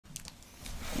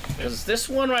Because this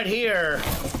one right here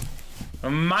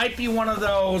might be one of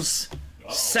those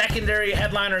secondary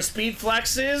headliner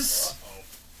SpeedFlexes.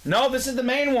 No, this is the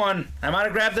main one. I might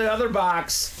have grabbed the other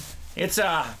box. It's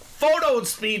a photoed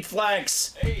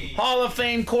SpeedFlex. Hey. Hall of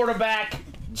Fame quarterback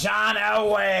John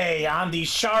Elway on the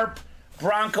sharp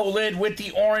Bronco lid with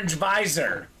the orange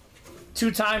visor.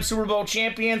 Two-time Super Bowl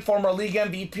champion, former league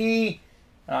MVP.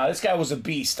 This guy was a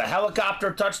beast. A helicopter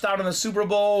touchdown in the Super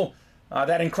Bowl.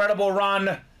 That incredible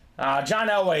run. John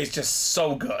Elway is just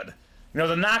so good. You know,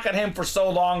 the knock on him for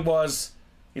so long was,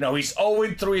 you know, he's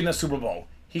 0-3 in the Super Bowl.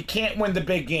 He can't win the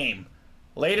big game.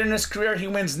 Later in his career, he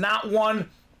wins not one,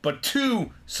 but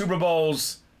 2 Super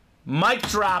Bowls. Mic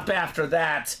drop after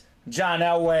that. John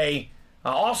Elway.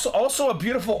 Also a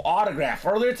beautiful autograph.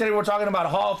 Earlier today, we were talking about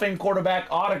Hall of Fame quarterback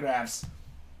autographs.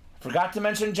 Forgot to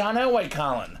mention John Elway,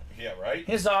 Colin. Yeah, right?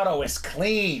 His auto is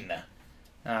clean.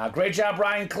 Great job,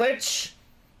 Ryan Klitsch.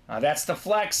 That's the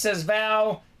flex, says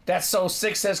Val. That's so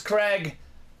sick, says Craig.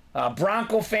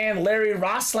 Bronco fan Larry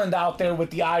Rossland out there with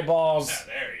the eyeballs. Yeah,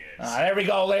 there he is. There we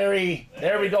go, Larry.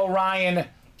 There we go, Ryan.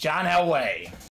 John Elway.